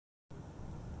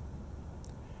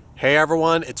Hey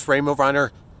everyone, it's Rainbow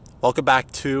Runner. Welcome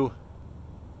back to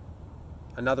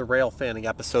another Railfanning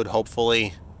episode,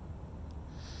 hopefully.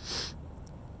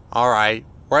 Alright,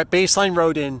 we're at Baseline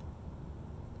Road in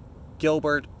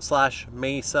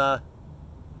Gilbert/Mesa.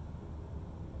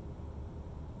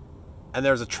 And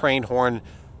there's a train horn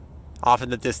off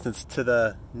in the distance to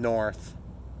the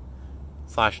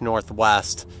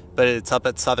north/northwest. But it's up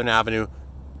at Southern Avenue.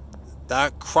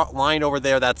 That line over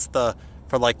there, that's for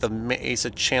the Mesa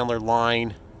Chandler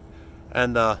line,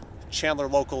 and the Chandler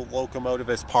local locomotive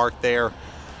is parked there.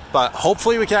 But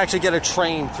hopefully we can actually get a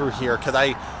train through here, because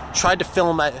I tried to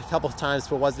film it a couple of times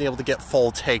but wasn't able to get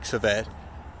full takes of it.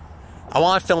 I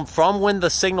want to film from when the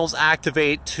signals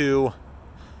activate to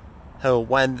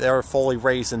when they're fully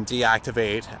raised and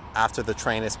deactivate after the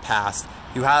train is passed.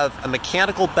 You have a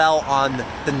mechanical bell on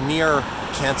the near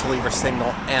cantilever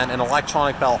signal and an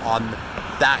electronic bell on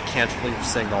that cantilever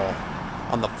signal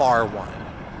on the far one,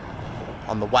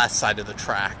 on the west side of the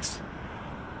tracks.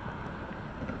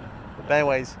 But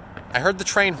anyways, I heard the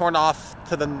train horn off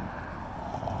to the...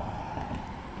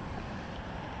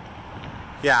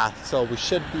 Yeah, so we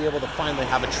should be able to finally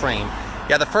have a train.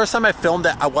 Yeah, the first time I filmed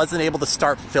it, I wasn't able to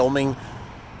start filming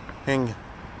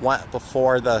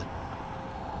before the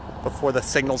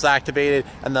signals activated,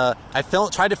 and I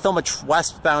tried to film a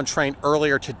westbound train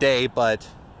earlier today, but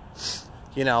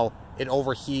you know, it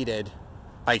overheated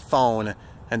my phone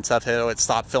and stuff, so it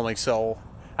stopped filming. So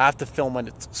I have to film when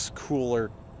it's cooler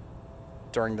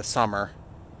during the summer.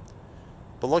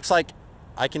 But looks like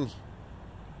I can.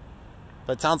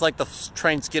 But it sounds like the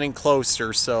train's getting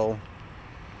closer, so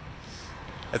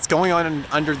it's going on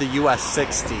under the US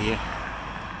 60.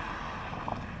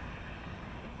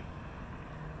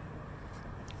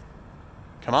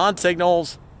 Come on,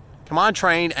 signals. Come on,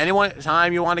 train.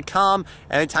 Anytime you want to come,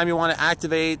 anytime you want to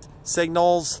activate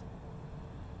signals.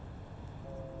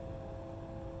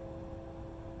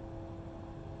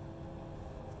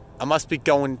 I must be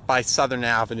going by Southern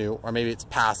Avenue, or maybe it's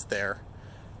past there.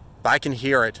 But I can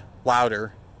hear it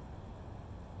louder.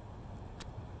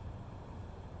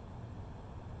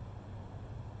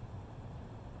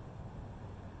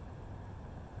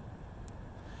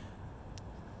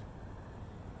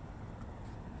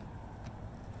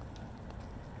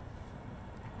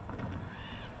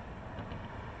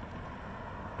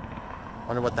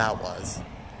 Wonder what that was.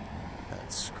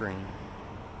 That screen.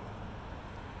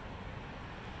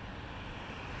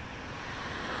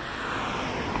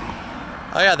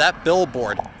 Oh yeah, that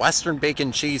billboard. Western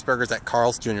bacon cheeseburgers at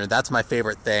Carl's Jr. That's my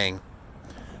favorite thing,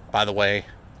 by the way.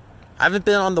 I haven't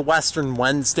been on the Western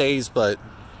Wednesdays, but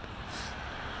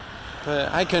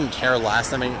I couldn't care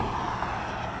less. I mean,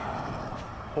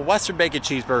 well, Western bacon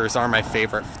cheeseburgers are my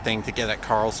favorite thing to get at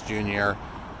Carl's Jr.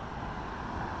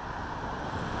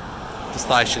 Just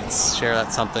thought I should share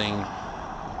that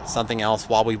something else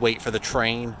while we wait for the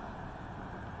train.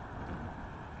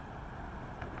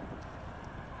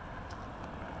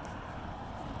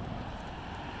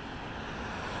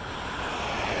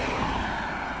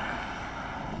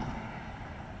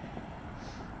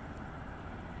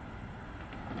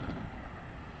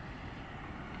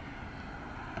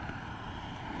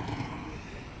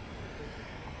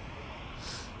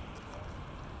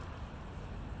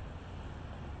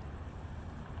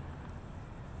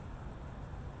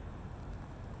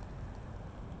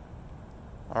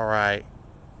 All right,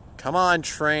 come on,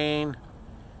 train.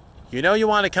 You know you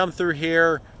want to come through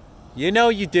here. You know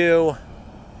you do.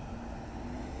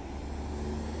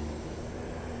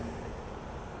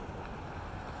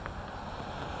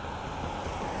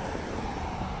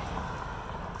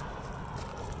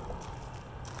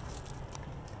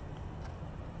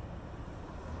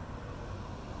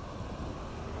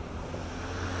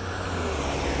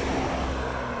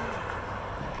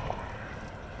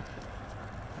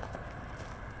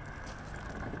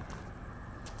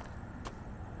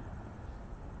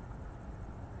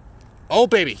 Oh,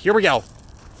 baby, here we go.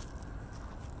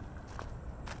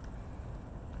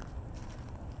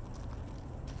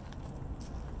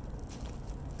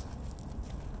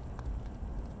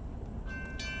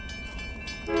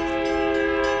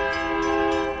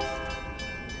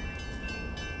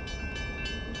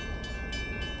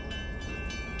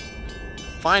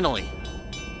 Finally.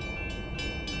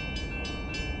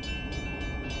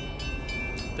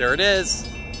 There it is.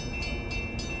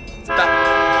 It's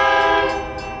back.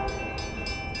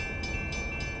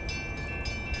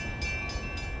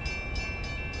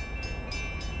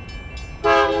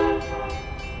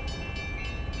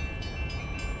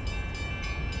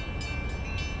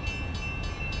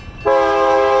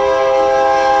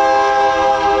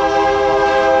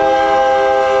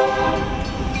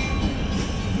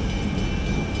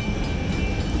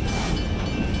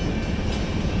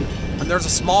 there's a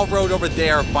small road over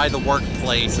there by the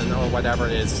workplace and or whatever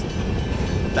it is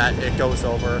that it goes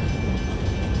over.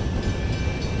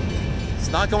 It's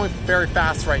not going very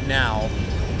fast right now.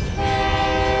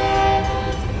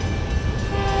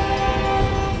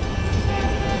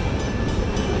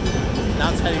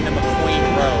 Now it's heading to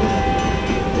McQueen Road.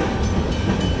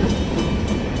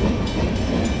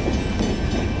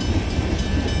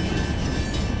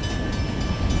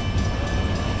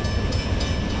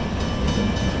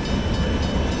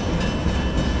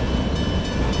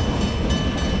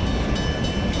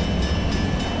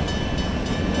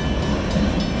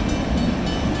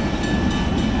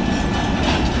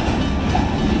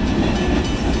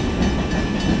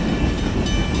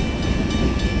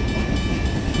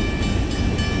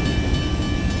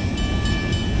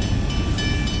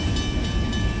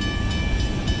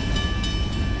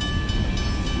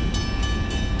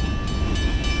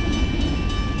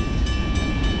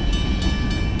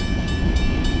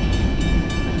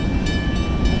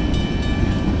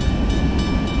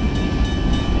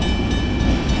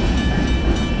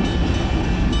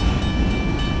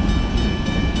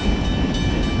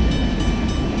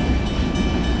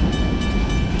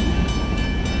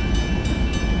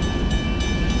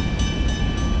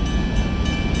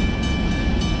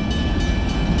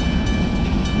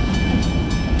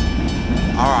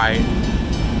 Alright.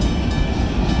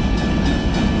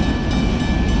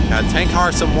 Got 10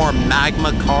 cars, some more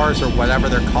magma cars or whatever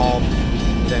they're called.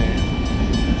 Dang.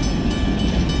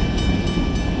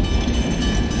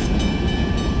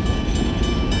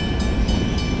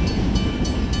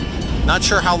 Not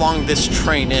sure how long this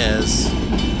train is.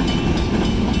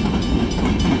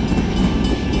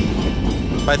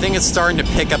 But I think it's starting to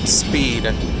pick up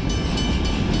speed.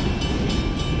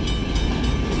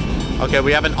 Okay,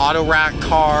 we have an auto rack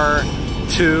car,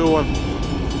 2,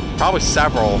 probably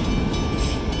several.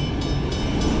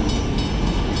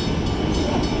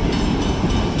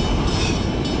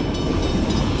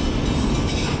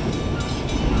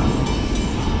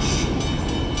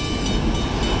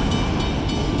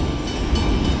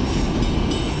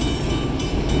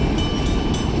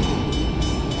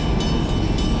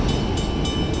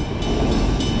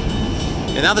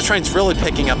 And now the train's really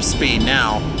picking up speed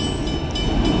now.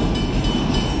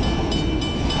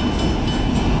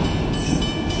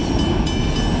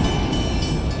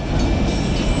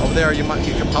 Over there, you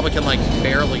probably can like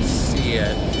barely see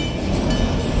it.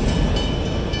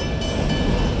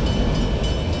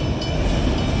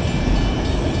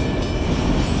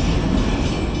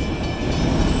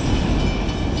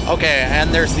 Okay,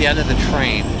 and there's the end of the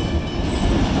train.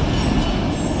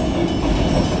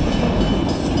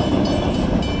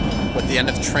 With the end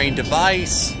of the train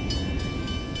device.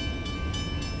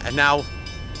 And now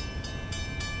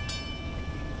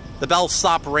the bells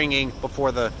stop ringing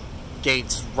before the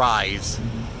gates rise.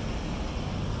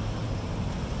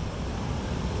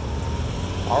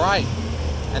 Alright,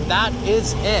 and that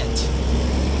is it.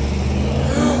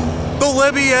 The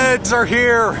Libyans are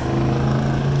here!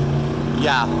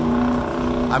 Yeah.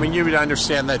 I mean, you would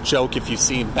understand that joke if you've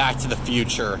seen Back to the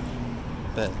Future.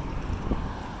 But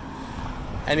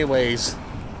anyways,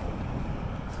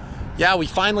 yeah, we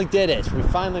finally did it. We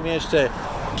finally managed to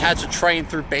catch a train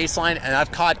through Baseline, and I've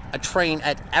caught a train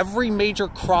at every major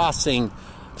crossing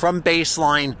from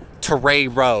Baseline to Ray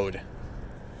Road.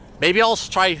 Maybe I'll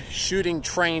try shooting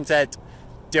trains at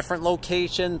different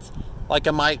locations, like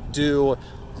I might do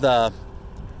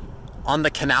on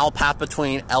the canal path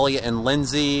between Elliot and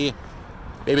Lindsay,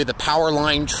 maybe the Power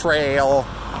Line Trail,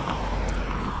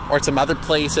 or some other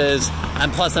places.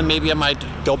 And plus, then maybe I might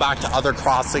go back to other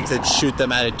crossings and shoot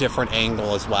them at a different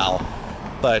angle as well.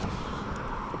 But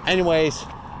anyways,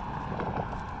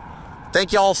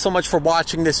 thank you all so much for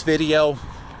watching this video.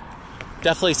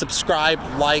 Definitely subscribe,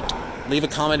 like, leave a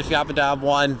comment if you happen to have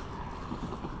one.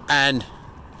 And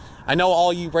I know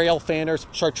all you rail fanners,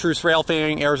 Chartreuse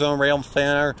Railfanning, Arizona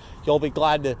Railfanner, you'll be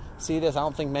glad to see this. I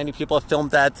don't think many people have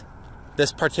filmed at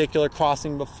this particular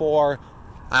crossing before.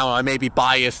 I don't know, I may be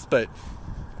biased, but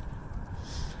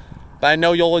I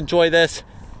know you'll enjoy this.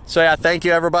 So yeah, thank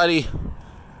you everybody.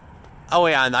 Oh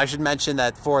yeah, and I should mention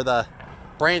that for the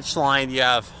branch line, you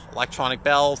have electronic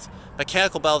bells,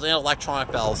 mechanical bells, and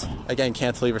electronic bells. Again,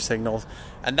 cantilever signals.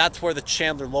 And that's where the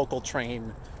Chandler local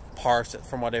train parks,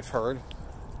 from what I've heard.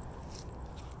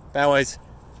 But anyways,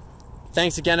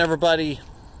 thanks again everybody.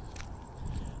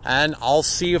 And I'll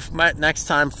see you next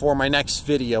time for my next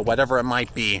video, whatever it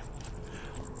might be.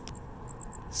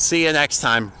 See you next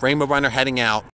time. Rainbow Runner heading out.